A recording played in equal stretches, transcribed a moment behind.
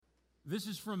This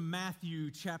is from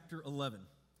Matthew chapter 11.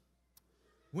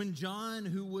 When John,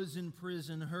 who was in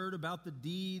prison, heard about the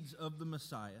deeds of the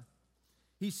Messiah,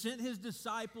 he sent his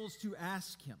disciples to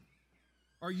ask him,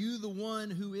 "Are you the one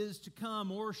who is to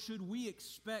come, or should we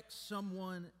expect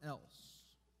someone else?"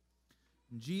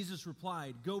 And Jesus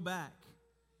replied, "Go back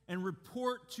and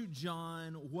report to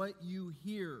John what you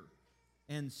hear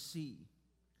and see.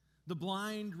 The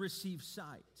blind receive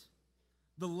sight.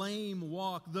 The lame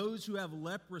walk. Those who have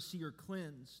leprosy are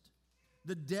cleansed.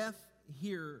 The deaf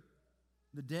hear.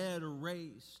 The dead are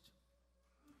raised.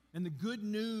 And the good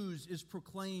news is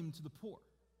proclaimed to the poor.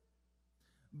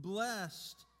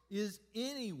 Blessed is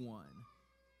anyone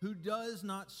who does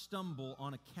not stumble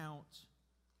on account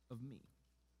of me."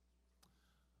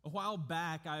 A while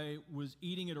back, I was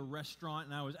eating at a restaurant,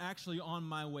 and I was actually on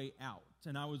my way out.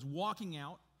 And I was walking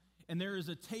out, and there is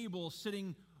a table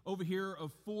sitting over here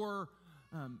of four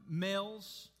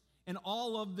males, and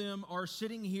all of them are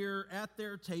sitting here at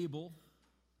their table,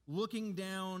 looking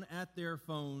down at their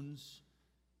phones,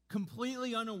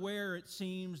 completely unaware, it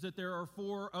seems, that there are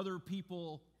four other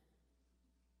people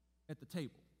at the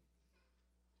table.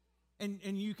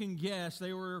 And you can guess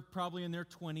they were probably in their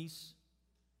 20s.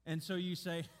 And so you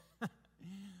say, but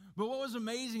what was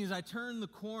amazing is I turned the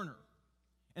corner,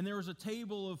 and there was a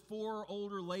table of four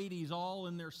older ladies, all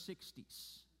in their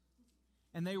 60s.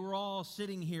 And they were all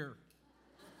sitting here,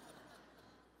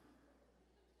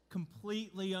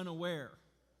 completely unaware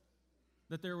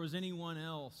that there was anyone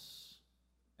else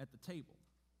at the table.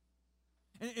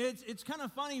 And it's kind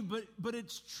of funny, but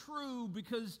it's true,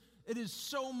 because it is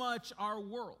so much our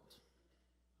world.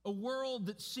 A world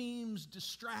that seems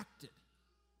distracted.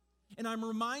 And I'm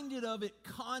reminded of it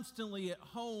constantly at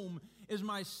home as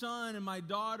my son and my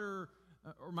daughter,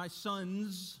 or my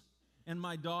sons and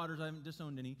my daughters, I haven't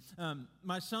disowned any,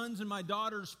 my sons and my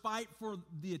daughters fight for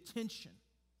the attention.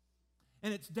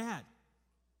 And it's dad,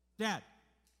 dad,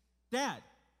 dad,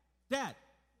 dad.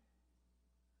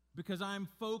 Because I'm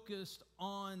focused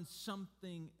on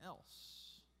something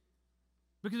else.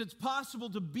 Because it's possible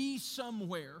to be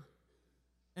somewhere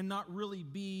and not really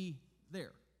be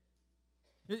there.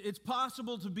 It's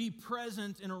possible to be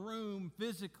present in a room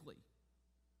physically,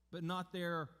 but not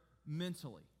there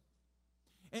mentally.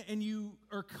 And you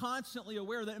are constantly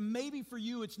aware that maybe for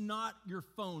you it's not your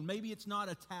phone, maybe it's not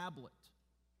a tablet,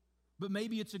 but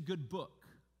maybe it's a good book.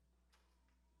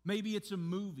 Maybe it's a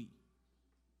movie.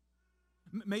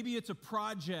 Maybe it's a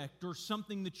project or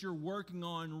something that you're working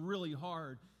on really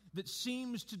hard that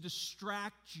seems to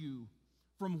distract you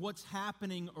from what's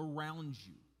happening around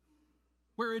you.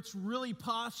 Where it's really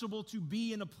possible to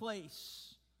be in a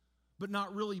place, but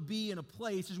not really be in a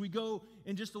place. As we go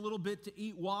in just a little bit to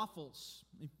eat waffles,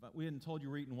 we hadn't told you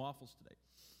we're eating waffles today.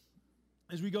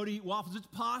 As we go to eat waffles, it's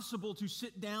possible to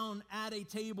sit down at a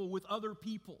table with other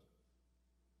people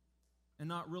and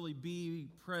not really be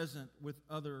present with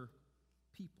other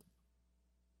people.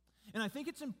 And I think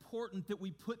it's important that we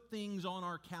put things on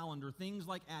our calendar, things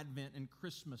like Advent and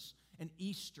Christmas and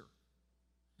Easter,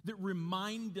 that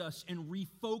remind us and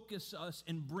refocus us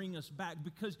and bring us back.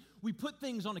 Because we put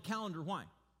things on a calendar, why?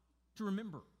 To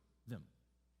remember them,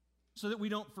 so that we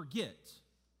don't forget.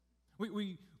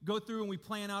 We go through and we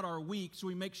plan out our week, so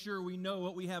we make sure we know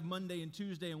what we have Monday and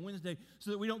Tuesday and Wednesday, so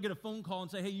that we don't get a phone call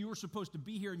and say, "Hey, you were supposed to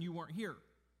be here and you weren't here."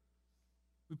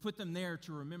 We put them there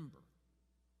to remember.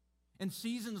 And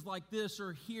seasons like this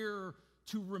are here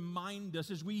to remind us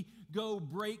as we go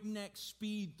breakneck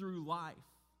speed through life.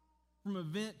 From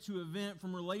event to event,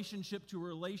 from relationship to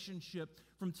relationship,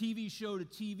 from TV show to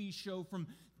TV show, from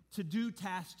to-do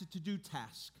task to to-do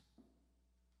task.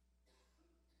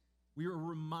 We are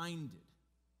reminded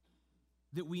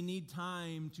that we need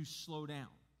time to slow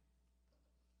down.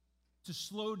 To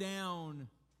slow down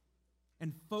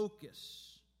and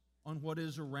focus on what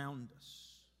is around us.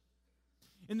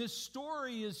 And this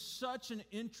story is such an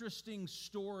interesting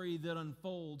story that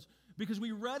unfolds, because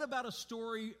we read about a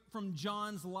story from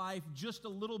John's life just a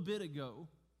little bit ago,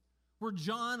 where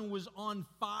John was on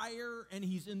fire and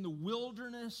he's in the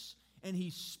wilderness and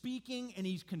he's speaking and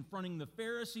he's confronting the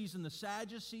Pharisees and the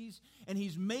Sadducees, and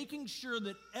he's making sure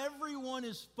that everyone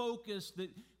is focused that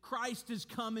Christ has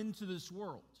come into this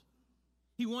world.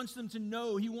 He wants them to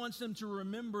know, he wants them to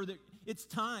remember that it's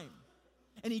time.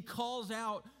 And he calls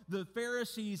out the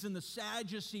Pharisees and the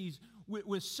Sadducees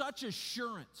with such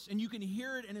assurance, and you can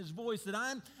hear it in his voice, that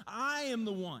I am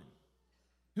the one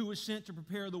who was sent to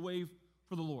prepare the way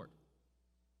for the Lord.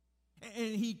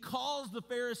 And he calls the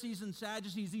Pharisees and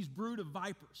Sadducees these brood of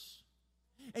vipers.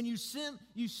 And you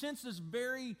sense this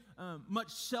very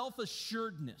much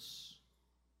self-assuredness,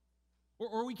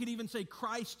 or we could even say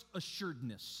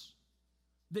Christ-assuredness.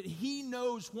 that he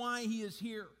knows why he is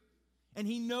here, and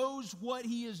he knows what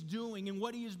he is doing and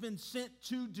what he has been sent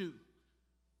to do.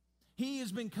 He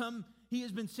has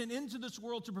been sent into this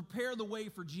world to prepare the way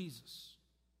for Jesus.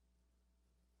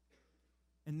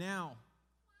 And now,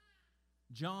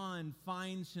 John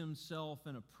finds himself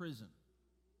in a prison.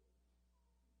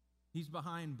 He's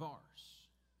behind bars.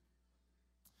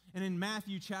 And in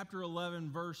Matthew chapter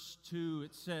 11, verse 2,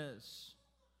 it says,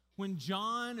 when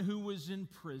John, who was in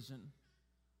prison,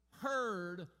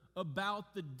 heard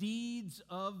about the deeds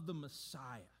of the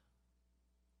Messiah.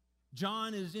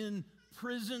 John is in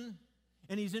prison,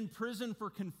 and he's in prison for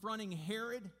confronting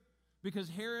Herod, because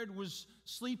Herod was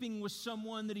sleeping with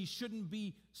someone that he shouldn't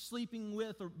be sleeping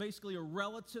with, or basically a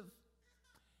relative.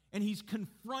 And he's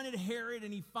confronted Herod,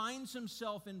 and he finds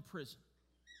himself in prison.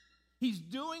 He's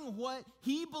doing what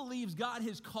he believes God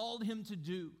has called him to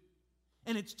do,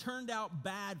 and it's turned out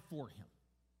bad for him.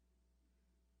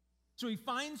 So he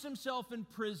finds himself in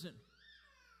prison.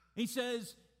 He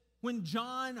says, when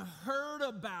John heard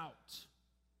about,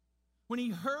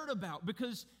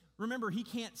 because remember, he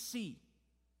can't see.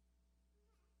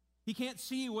 He can't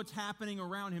see what's happening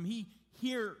around him. He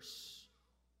hears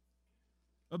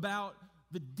about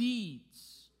the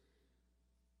deeds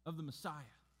of the Messiah.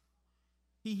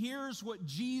 He hears what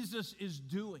Jesus is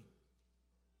doing.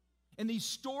 And these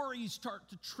stories start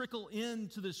to trickle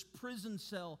into this prison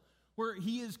cell where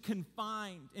he is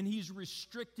confined and he's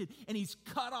restricted and he's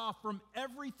cut off from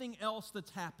everything else that's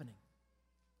happening.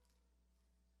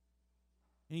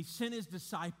 And he sent his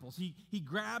disciples. He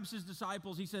grabs his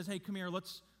disciples. He says, hey, come here,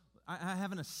 I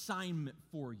have an assignment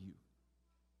for you.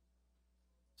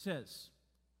 It says,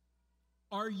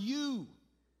 are you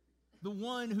the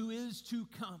one who is to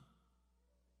come?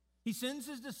 He sends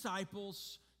his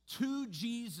disciples to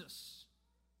Jesus,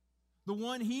 the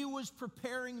one he was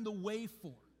preparing the way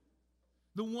for,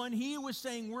 the one he was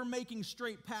saying we're making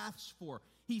straight paths for.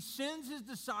 He sends his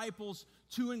disciples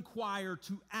to inquire,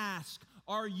 to ask,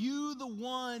 are you the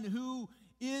one who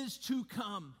is to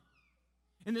come?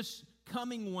 And this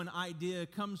coming one idea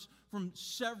comes from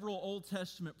several Old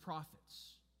Testament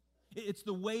prophets. It's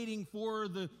the waiting for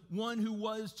the one who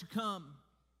was to come.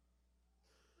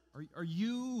 Are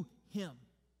you him?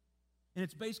 And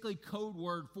it's basically code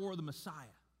word for the Messiah.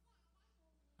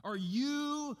 Are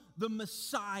you the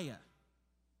Messiah?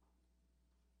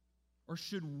 Or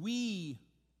should we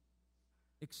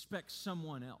expect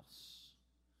someone else?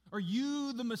 Are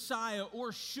you the Messiah,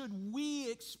 or should we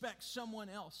expect someone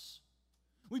else?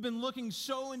 We've been looking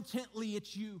so intently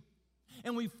at you,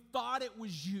 and we thought it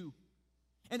was you,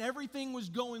 and everything was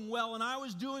going well, and I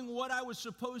was doing what I was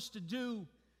supposed to do,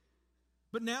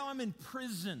 but now I'm in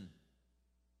prison.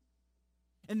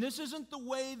 And this isn't the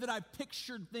way that I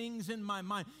pictured things in my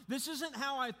mind. This isn't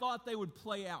how I thought they would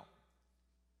play out.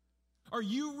 Are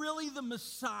you really the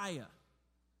Messiah?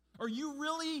 Are you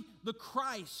really the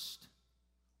Christ?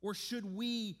 Or should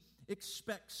we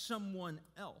expect someone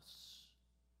else?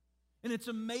 And it's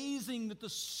amazing that the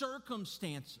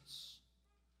circumstances,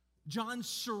 John's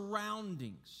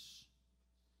surroundings,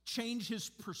 change his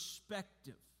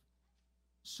perspective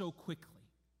so quickly.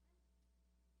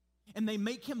 And they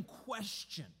make him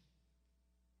question.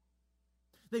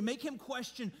 They make him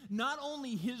question not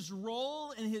only his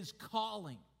role and his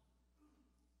calling,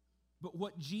 but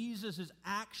what Jesus is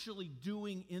actually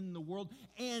doing in the world,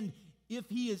 and if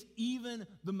he is even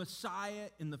the Messiah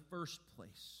in the first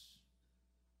place.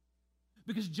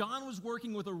 Because John was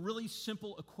working with a really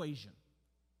simple equation.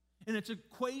 And it's an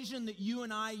equation that you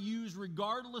and I use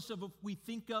regardless of if we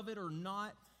think of it or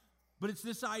not. But it's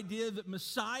this idea that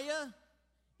Messiah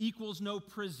equals no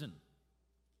prison.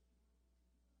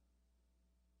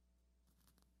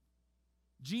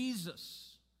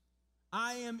 Jesus,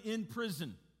 I am in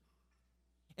prison.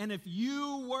 And if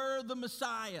you were the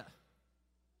Messiah,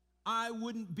 I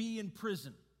wouldn't be in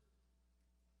prison.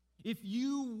 If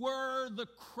you were the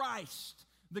Christ,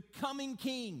 the coming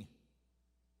King,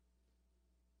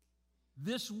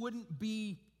 this wouldn't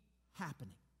be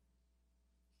happening.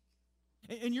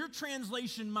 And your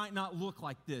translation might not look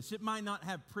like this. It might not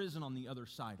have prison on the other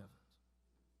side of it.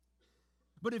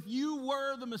 But if you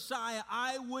were the Messiah,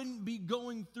 I wouldn't be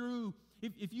going through,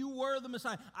 if you were the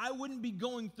Messiah, I wouldn't be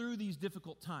going through these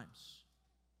difficult times.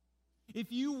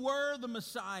 If you were the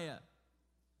Messiah,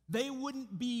 they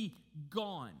wouldn't be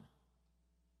gone.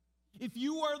 If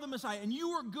you were the Messiah and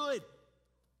you were good,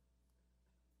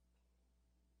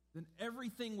 then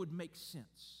everything would make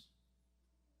sense.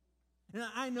 And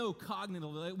I know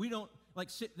cognitively, we don't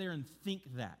sit there and think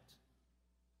that.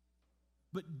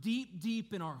 But deep,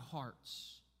 deep in our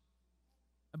hearts,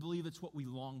 I believe it's what we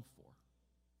long for.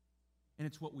 And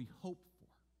it's what we hope for.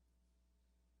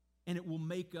 and it will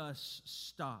make us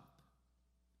stop,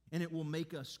 and it will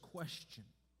make us question.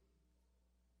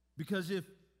 Because if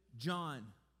John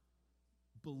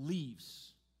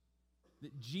believes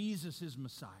that Jesus is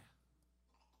Messiah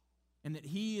and that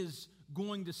he is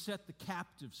going to set the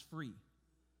captives free,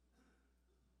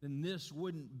 then this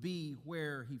wouldn't be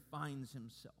where he finds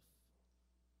himself.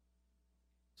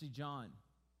 See, John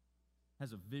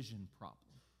has a vision problem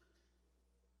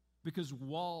because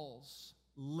walls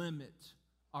limit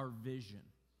our vision.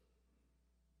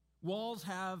 Walls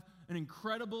have an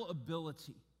incredible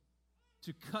ability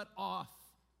to cut off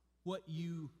what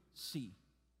you see.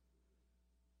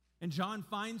 And John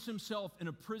finds himself in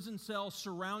a prison cell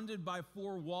surrounded by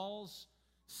four walls,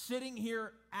 sitting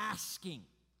here asking,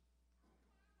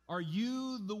 are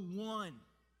you the one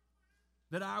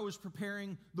that I was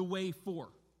preparing the way for?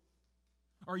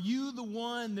 Are you the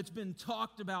one that's been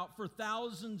talked about for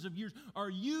thousands of years? Are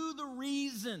you the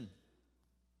reason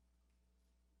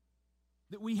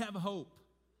that we have hope?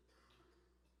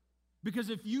 Because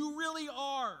if you really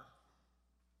are,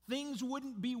 things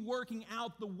wouldn't be working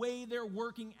out the way they're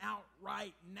working out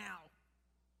right now.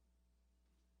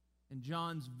 And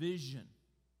John's vision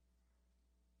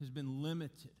has been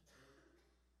limited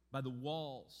by the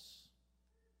walls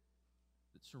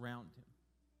that surround him.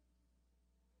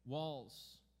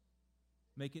 Walls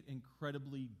make it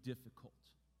incredibly difficult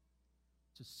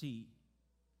to see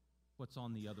what's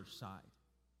on the other side.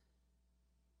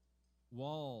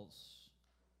 Walls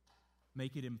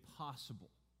make it impossible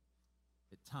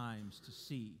at times to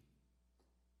see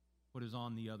what is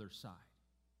on the other side.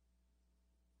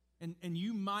 And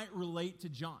you might relate to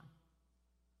John.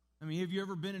 I mean, have you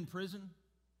ever been in prison?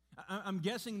 I'm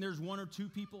guessing there's one or two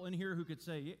people in here who could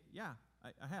say, yeah,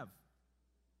 I have.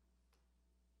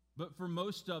 But for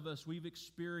most of us, we've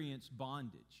experienced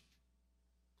bondage.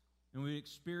 And we've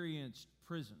experienced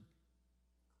prison.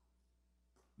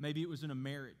 Maybe it was in a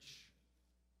marriage,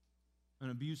 an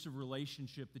abusive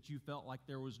relationship that you felt like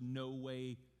there was no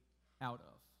way out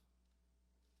of.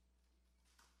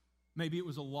 Maybe it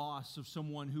was a loss of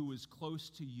someone who was close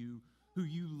to you, who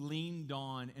you leaned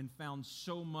on and found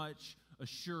so much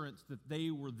assurance that they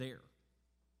were there.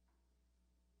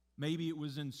 Maybe it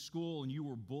was in school and you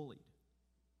were bullied,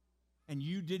 and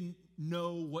you didn't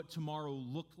know what tomorrow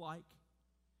looked like.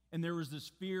 And there was this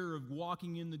fear of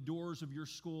walking in the doors of your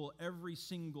school every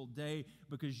single day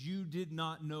because you did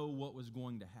not know what was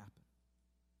going to happen.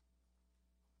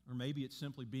 Or maybe it's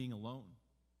simply being alone.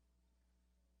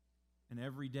 And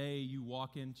every day you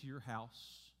walk into your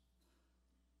house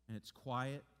and it's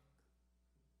quiet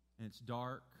and it's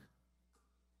dark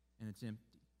and it's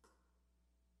empty.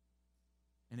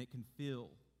 And it can feel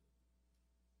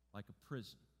like a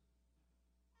prison.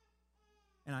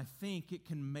 And I think it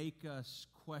can make us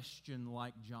question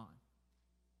like John.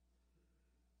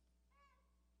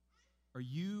 Are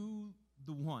you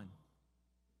the one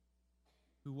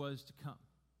who was to come?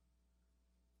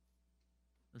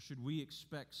 Or should we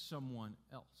expect someone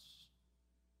else?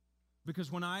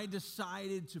 Because when I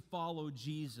decided to follow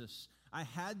Jesus, I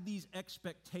had these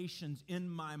expectations in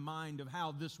my mind of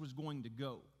how this was going to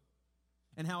go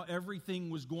and how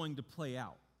everything was going to play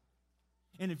out.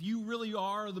 And if you really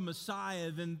are the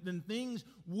Messiah, then things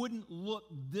wouldn't look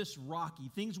this rocky.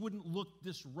 Things wouldn't look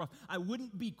this rough. I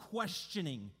wouldn't be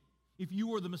questioning if you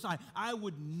were the Messiah. I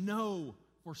would know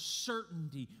for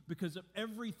certainty because of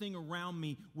everything around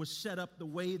me was set up the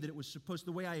way that it was supposed,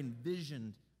 the way I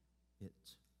envisioned it.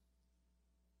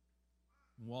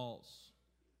 Walls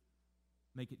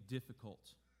make it difficult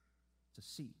to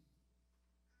see.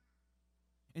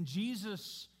 And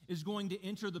Jesus is going to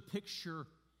enter the picture.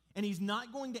 And he's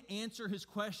not going to answer his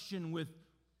question with,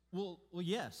 well,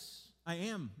 yes, I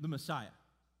am the Messiah.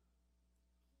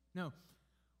 No.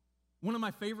 One of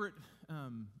my favorite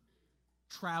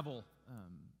travel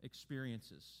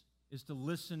experiences is to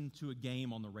listen to a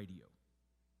game on the radio,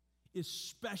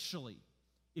 especially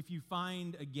if you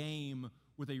find a game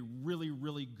with a really,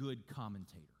 really good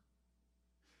commentator.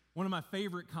 One of my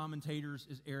favorite commentators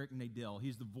is Eric Nadel.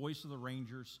 He's the voice of the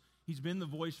Rangers. He's been the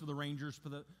voice of the Rangers for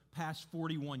the past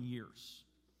 41 years.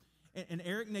 And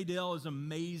Eric Nadel is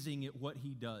amazing at what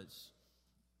he does.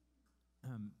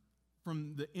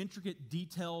 From the intricate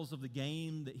details of the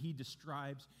game that he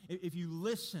describes, if you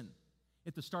listen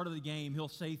at the start of the game, he'll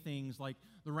say things like,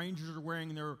 the Rangers are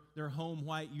wearing their home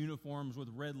white uniforms with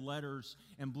red letters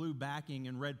and blue backing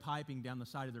and red piping down the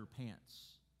side of their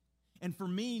pants. And for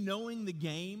me, knowing the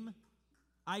game,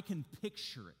 I can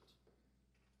picture it.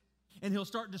 And he'll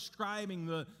start describing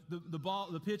the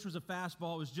ball. The pitch was a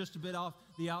fastball. It was just a bit off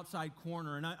the outside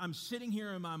corner. And I'm sitting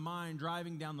here in my mind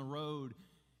driving down the road,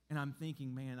 and I'm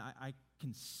thinking, man, I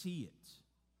can see it.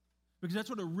 Because that's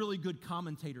what a really good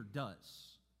commentator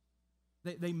does.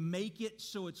 They make it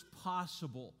so it's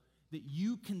possible that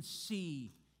you can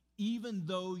see even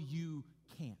though you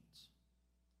can't.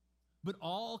 But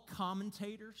all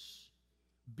commentators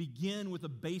begin with a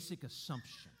basic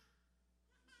assumption.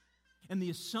 And the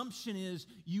assumption is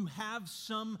you have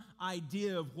some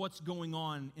idea of what's going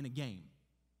on in a game.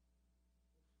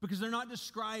 Because they're not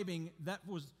describing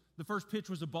the first pitch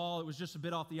was a ball, it was just a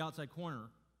bit off the outside corner.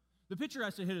 The pitcher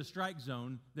has to hit a strike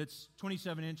zone that's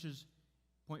 27 inches,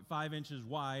 0.5 inches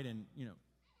wide, and,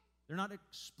 they're not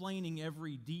explaining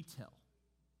every detail.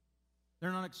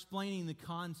 They're not explaining the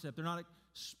concept. They're not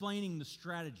explaining the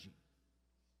strategy.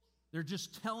 They're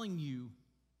just telling you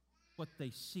what they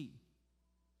see.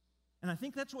 And I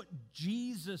think that's what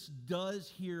Jesus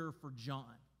does here for John.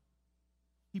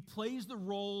 He plays the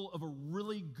role of a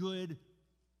really good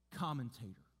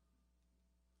commentator,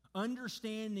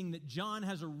 understanding that John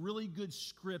has a really good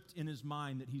script in his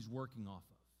mind that he's working off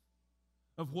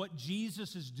of what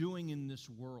Jesus is doing in this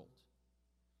world,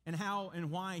 and how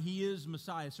and why he is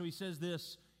Messiah. So he says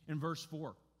this in verse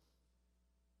 4.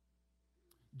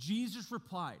 Jesus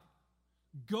replied,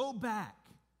 "Go back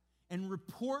and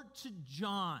report to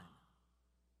John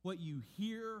what you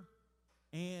hear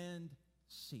and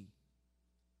see."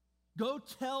 Go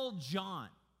tell John,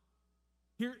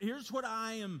 here's what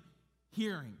I am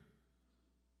hearing,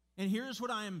 and here's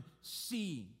what I am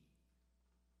seeing.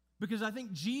 Because I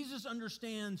think Jesus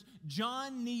understands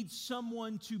John needs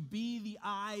someone to be the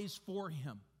eyes for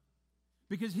him.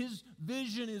 Because his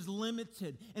vision is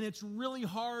limited, and it's really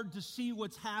hard to see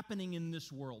what's happening in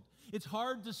this world. It's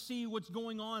hard to see what's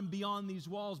going on beyond these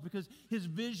walls because his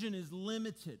vision is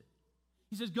limited.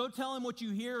 He says, go tell him what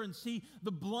you hear and see.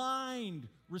 The blind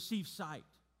receive sight.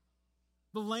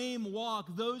 The lame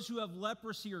walk. Those who have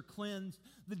leprosy are cleansed.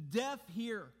 The deaf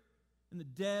hear, and the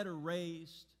dead are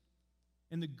raised.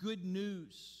 And the good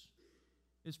news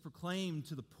is proclaimed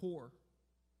to the poor.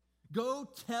 Go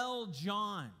tell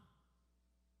John.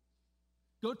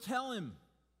 Go tell him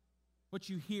what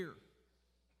you hear.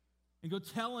 And go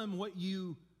tell him what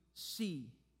you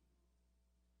see.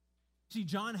 See,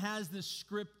 John has this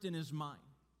script in his mind.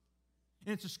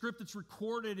 And it's a script that's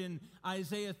recorded in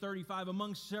Isaiah 35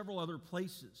 among several other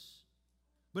places.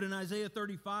 But in Isaiah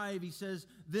 35, he says,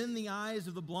 "Then the eyes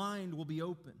of the blind will be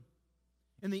open,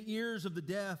 and the ears of the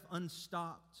deaf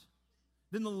unstopped.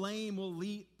 Then the lame will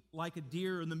leap like a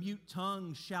deer, and the mute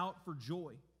tongue shout for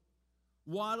joy.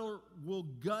 Water will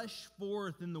gush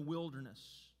forth in the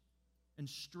wilderness, and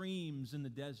streams in the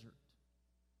desert."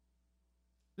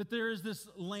 That there is this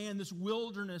land, this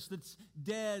wilderness that's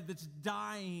dead, that's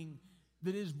dying,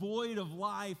 that is void of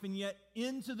life, and yet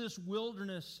into this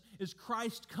wilderness, as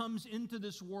Christ comes into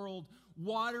this world,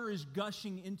 water is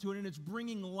gushing into it, and it's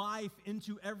bringing life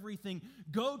into everything.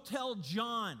 Go tell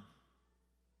John.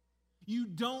 You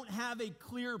don't have a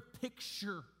clear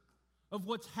picture of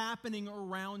what's happening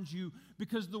around you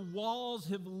because the walls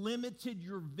have limited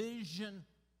your vision.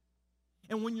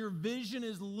 And when your vision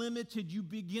is limited, you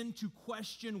begin to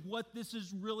question what this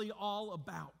is really all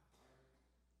about.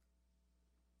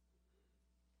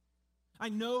 I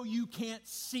know you can't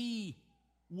see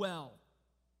well.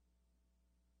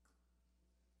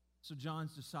 So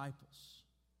John's disciples,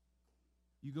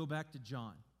 you go back to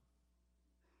John,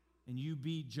 and you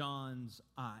be John's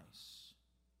eyes.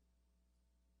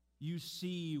 You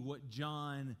see what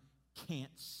John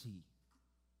can't see,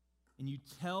 and you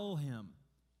tell him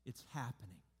it's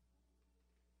happening.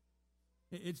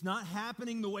 It's not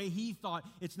happening the way he thought.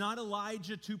 It's not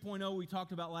Elijah 2.0 we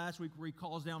talked about last week where he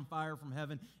calls down fire from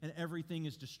heaven and everything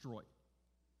is destroyed.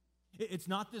 It's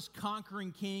not this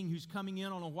conquering king who's coming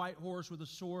in on a white horse with a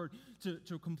sword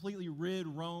to completely rid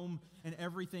Rome and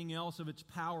everything else of its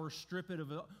power, strip it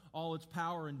of all its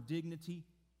power and dignity.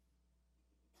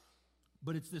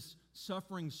 But it's this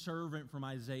suffering servant from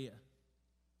Isaiah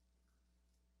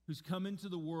who's come into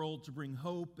the world to bring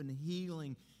hope and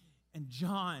healing. And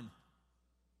John,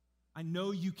 I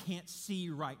know you can't see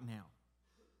right now.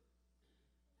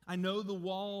 I know the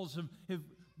walls have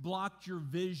blocked your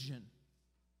vision,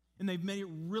 and they've made it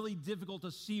really difficult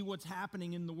to see what's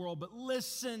happening in the world. But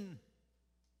listen,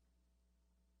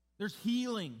 there's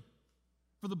healing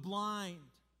for the blind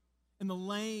and the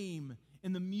lame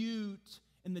and the mute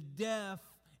and the deaf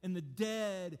and the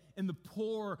dead and the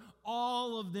poor.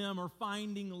 All of them are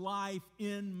finding life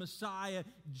in Messiah.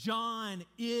 John,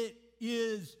 it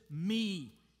is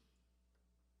me.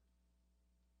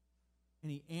 And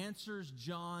he answers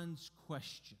John's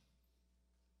question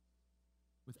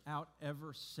without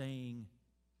ever saying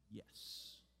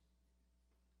yes.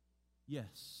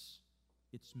 Yes,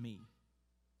 it's me.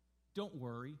 Don't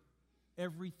worry.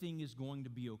 everything is going to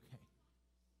be okay.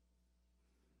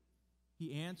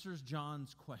 He answers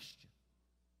John's question.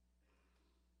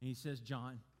 And he says,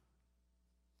 John,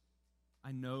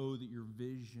 I know that your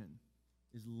vision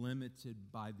is limited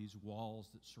by these walls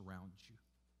that surround you.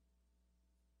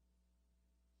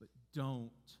 But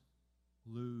don't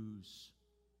lose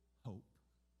hope.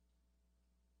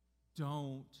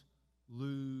 Don't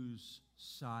lose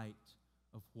sight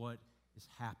of what is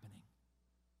happening.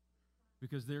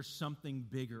 Because there's something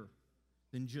bigger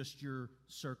than just your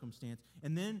circumstance.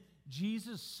 And then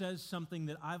Jesus says something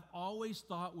that I've always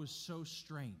thought was so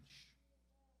strange.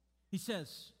 He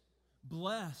says,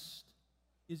 blessed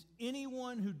is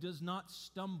anyone who does not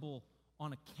stumble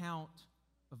on account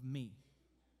of me.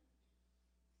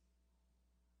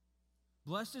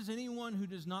 Blessed is anyone who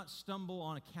does not stumble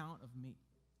on account of me.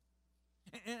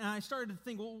 And I started to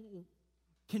think, well,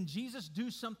 can Jesus do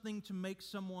something to make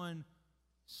someone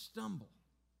stumble?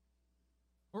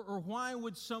 Or why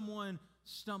would someone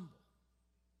stumble?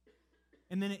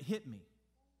 And then it hit me.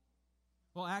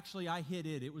 Well, actually, I hit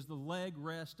it. It was the leg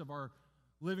rest of our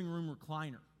living room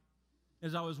recliner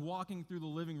as I was walking through the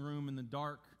living room in the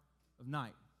dark of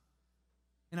night.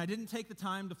 And I didn't take the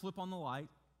time to flip on the light.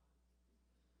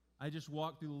 I just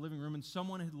walked through the living room, and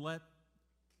someone had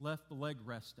left the leg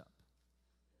rest up.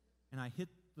 And I hit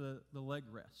the leg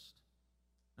rest,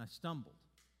 and I stumbled.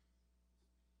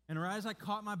 And as I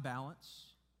caught my balance,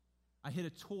 I hit a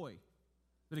toy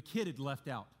that a kid had left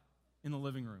out in the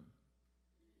living room.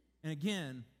 And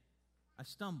again, I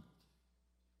stumbled.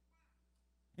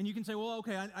 And you can say, well,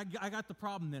 okay, I got the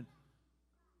problem then.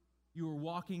 You were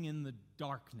walking in the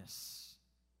darkness.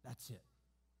 That's it.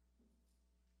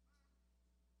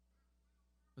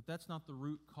 But that's not the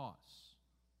root cause.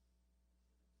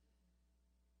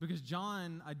 Because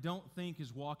John, I don't think,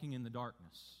 is walking in the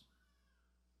darkness.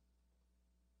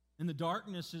 And the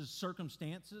darkness is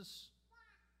circumstances,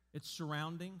 it's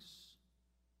surroundings,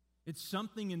 it's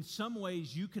something in some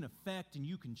ways you can affect and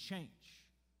you can change.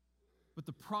 But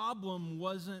the problem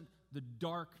wasn't the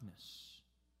darkness.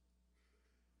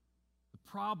 The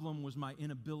problem was my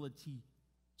inability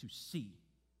to see.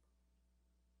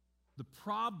 The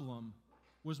problem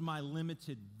was my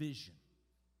limited vision.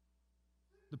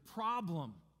 The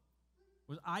problem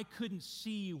was I couldn't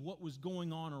see what was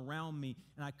going on around me,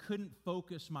 and I couldn't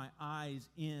focus my eyes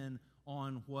in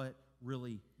on what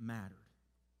really mattered.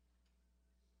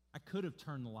 I could have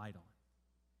turned the light on.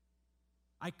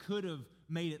 I could have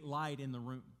made it light in the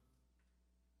room.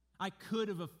 I could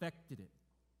have affected it.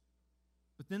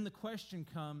 But then the question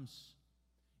comes,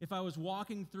 if I was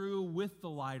walking through with the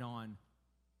light on,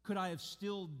 could I have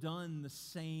still done the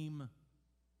same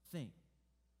thing?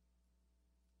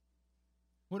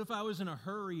 What if I was in a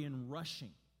hurry and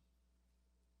rushing?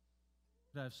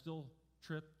 Could I have still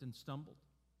tripped and stumbled?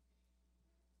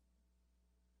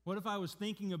 What if I was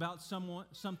thinking about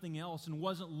something else and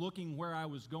wasn't looking where I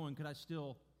was going? Could I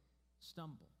still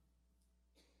stumble?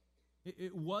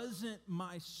 It wasn't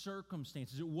my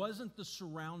circumstances. It wasn't the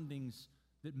surroundings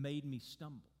that made me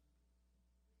stumble.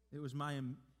 It was my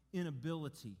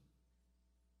inability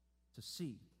to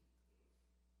see.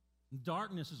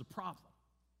 Darkness is a problem.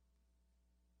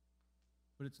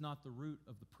 But it's not the root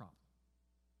of the problem.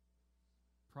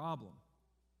 Problem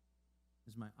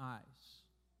is my eyes.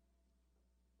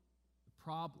 The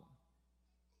problem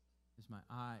is my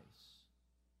eyes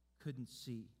couldn't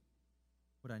see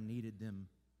what I needed them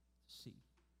to see.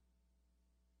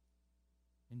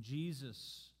 And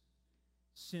Jesus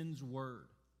sends word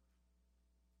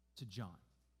to John.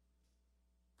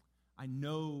 I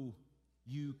know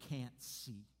you can't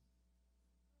see,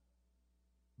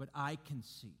 but I can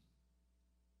see.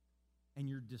 And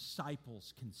your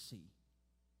disciples can see.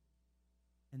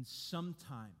 And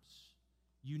sometimes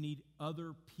you need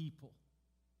other people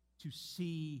to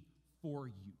see for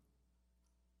you,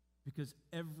 because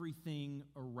everything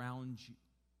around you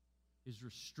is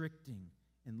restricting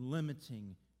and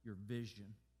limiting your vision.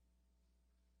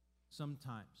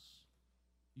 Sometimes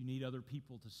you need other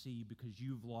people to see because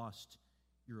you've lost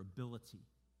your ability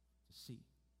to see.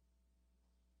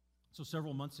 So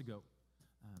several months ago,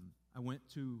 I went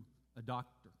to a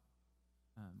doctor.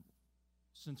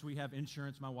 Since we have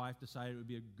insurance, my wife decided it would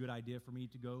be a good idea for me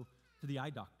to go to the eye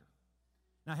doctor.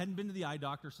 And I hadn't been to the eye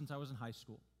doctor since I was in high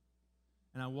school.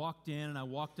 And I walked in, and I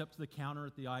walked up to the counter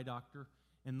at the eye doctor,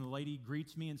 and the lady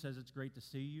greets me and says, "It's great to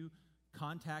see you.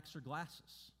 Contacts or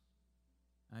glasses?"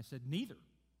 And I said, "Neither."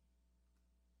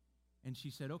 And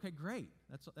she said, "Okay, great.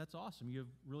 That's awesome. You have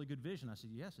really good vision." I said,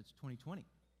 "Yes, it's 20/20.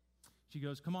 She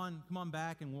goes, come on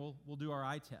back, and we'll do our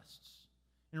eye tests."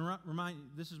 And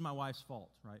remind, this is my wife's fault,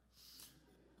 right?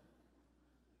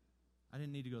 I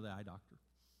didn't need to go to the eye doctor.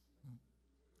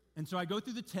 And so I go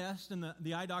through the test, and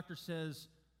the eye doctor says,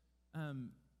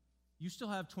 you still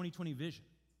have 20/20 vision,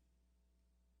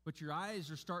 but your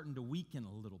eyes are starting to weaken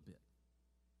a little bit.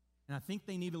 And I think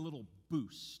they need a little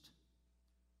boost.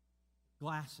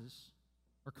 Glasses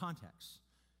or contacts.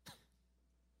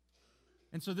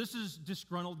 And so this is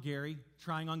disgruntled Gary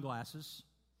trying on glasses.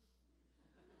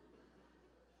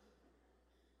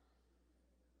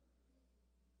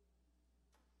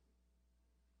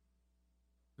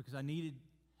 Because I needed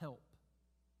help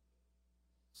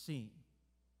seeing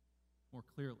more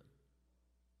clearly.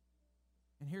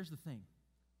 And here's the thing.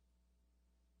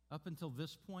 Up until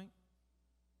this point,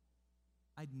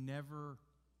 I'd never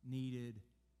needed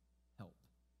help.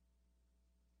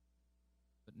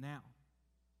 But now,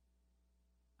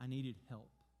 I needed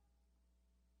help.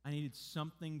 I needed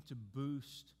something to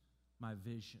boost my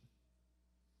vision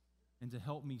and to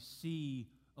help me see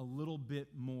a little bit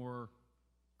more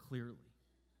clearly.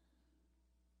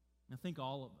 I think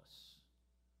all of us,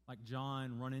 like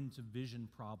John, run into vision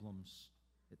problems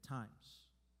at times.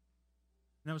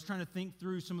 And I was trying to think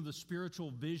through some of the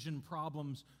spiritual vision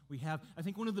problems we have. I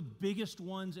think one of the biggest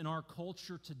ones in our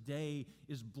culture today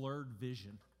is blurred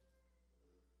vision.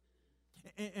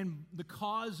 And the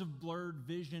cause of blurred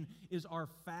vision is our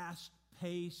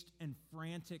fast-paced and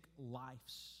frantic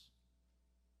lives,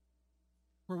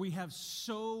 where we have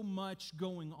so much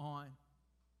going on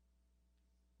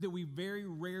that we very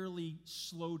rarely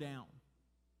slow down.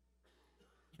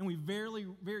 And we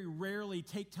very rarely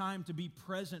take time to be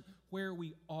present where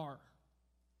we are.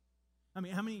 I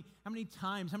mean, how many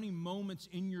times, how many moments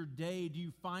in your day do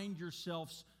you find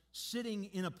yourselves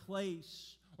sitting in a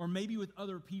place or maybe with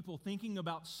other people thinking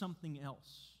about something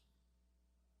else?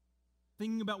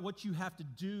 Thinking about what you have to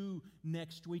do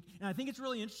next week. And I think it's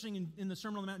really interesting in the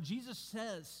Sermon on the Mount, Jesus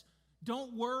says,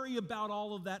 don't worry about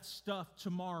all of that stuff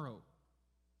tomorrow.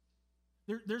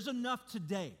 There's enough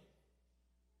today.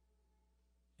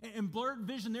 And blurred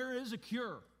vision, there is a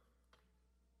cure.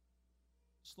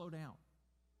 Slow down.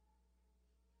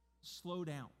 Slow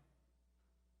down.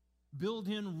 Build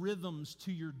in rhythms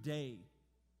to your day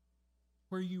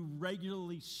where you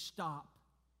regularly stop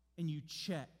and you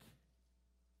check,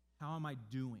 how am I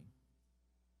doing?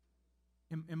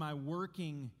 Am I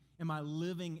working? Am I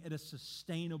living at a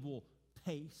sustainable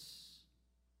pace?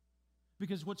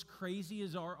 Because what's crazy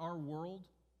is our world,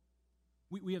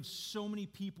 we have so many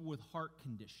people with heart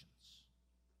conditions.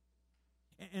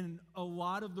 And a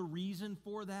lot of the reason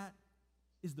for that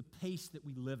is the pace that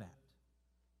we live at.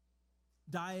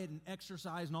 Diet and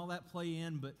exercise and all that play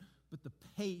in, but the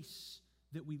pace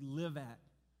that we live at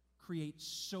creates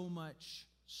so much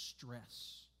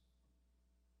stress.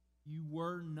 You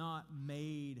were not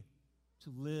made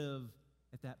to live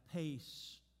at that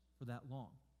pace for that long.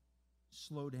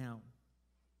 Slow down.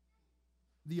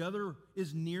 The other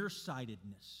is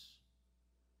nearsightedness.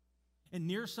 And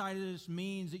nearsightedness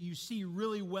means that you see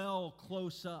really well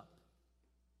close up,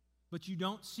 but you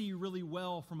don't see really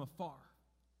well from afar.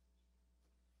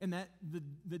 And that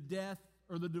the death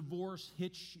or the divorce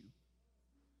hits you.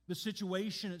 The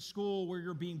situation at school where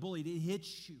you're being bullied, it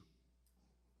hits you.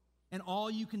 And all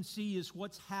you can see is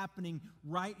what's happening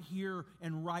right here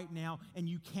and right now, and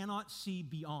you cannot see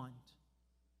beyond.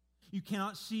 You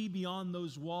cannot see beyond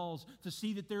those walls to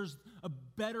see that there's a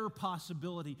better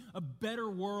possibility, a better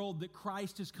world that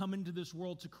Christ has come into this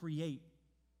world to create.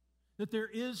 That there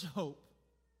is hope.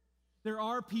 There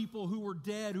are people who were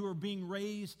dead who are being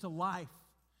raised to life.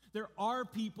 There are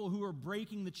people who are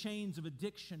breaking the chains of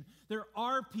addiction. There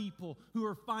are people who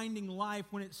are finding life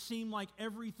when it seemed like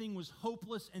everything was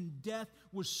hopeless and death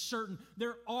was certain.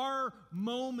 There are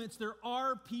moments, there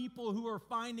are people who are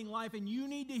finding life, and you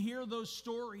need to hear those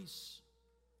stories.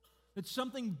 That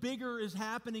something bigger is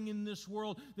happening in this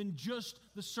world than just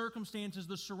the circumstances,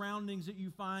 the surroundings that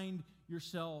you find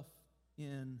yourself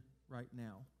in right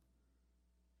now.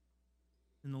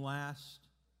 And the last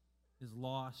is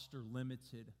lost or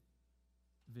limited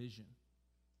vision.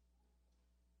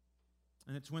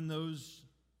 And it's when those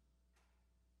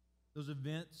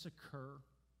events occur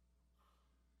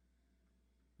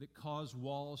that cause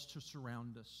walls to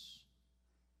surround us,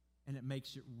 and it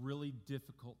makes it really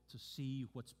difficult to see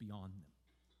what's beyond them.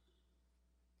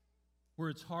 Where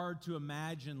it's hard to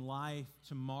imagine life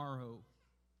tomorrow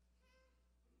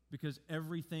because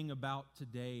everything about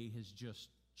today has just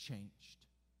changed.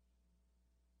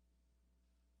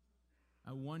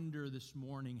 I wonder this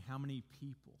morning how many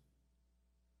people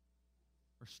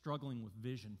are struggling with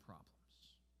vision problems.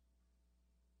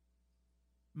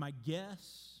 My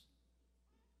guess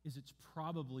is it's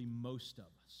probably most of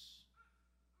us.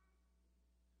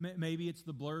 Maybe it's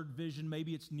the blurred vision,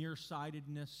 maybe it's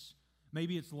nearsightedness,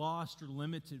 Maybe it's lost or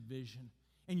limited vision,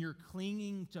 and you're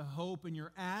clinging to hope, and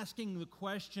you're asking the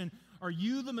question, are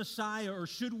you the Messiah, or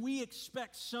should we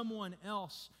expect someone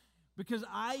else? Because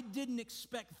I didn't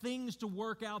expect things to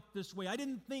work out this way. I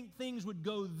didn't think things would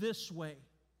go this way.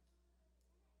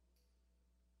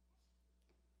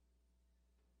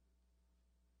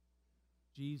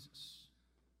 Jesus,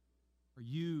 are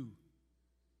you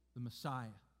the Messiah?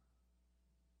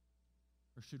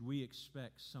 Or should we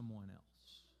expect someone else?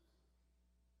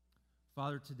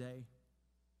 Father, today,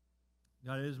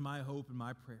 God, it is my hope and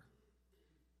my prayer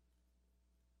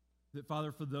that,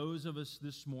 Father, for those of us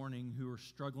this morning who are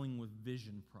struggling with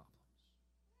vision problems,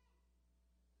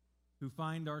 who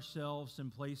find ourselves in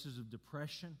places of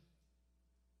depression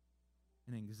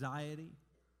and anxiety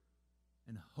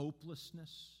and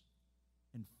hopelessness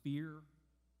and fear,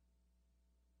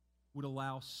 would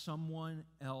allow someone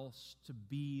else to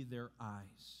be their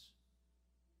eyes.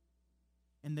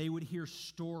 And they would hear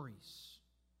stories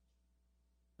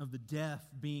of the deaf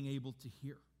being able to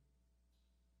hear,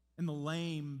 and the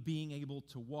lame being able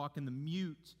to walk, and the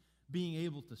mute being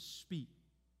able to speak,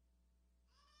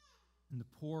 and the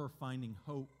poor finding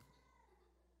hope,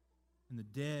 and the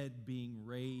dead being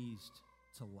raised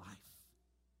to life.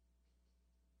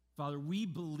 Father, we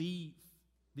believe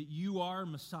that you are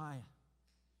Messiah,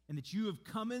 and that you have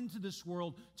come into this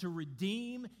world to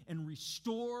redeem and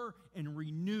restore and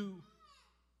renew.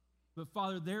 But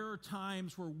Father, there are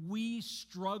times where we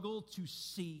struggle to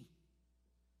see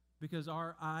because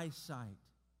our eyesight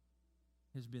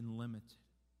has been limited.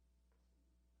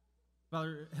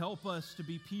 Father, help us to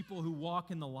be people who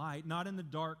walk in the light, not in the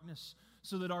darkness,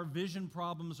 so that our vision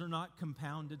problems are not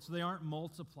compounded, so they aren't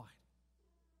multiplied.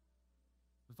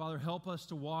 But Father, help us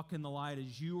to walk in the light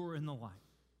as you are in the light.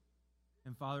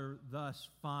 And Father, thus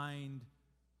find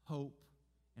hope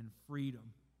and freedom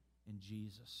in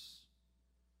Jesus.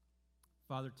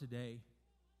 Father, today,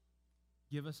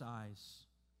 give us eyes,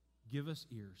 give us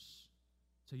ears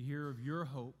to hear of your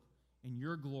hope and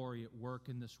your glory at work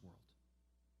in this world.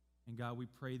 And God, we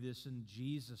pray this in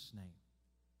Jesus' name,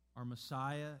 our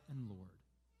Messiah and Lord.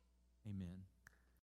 Amen.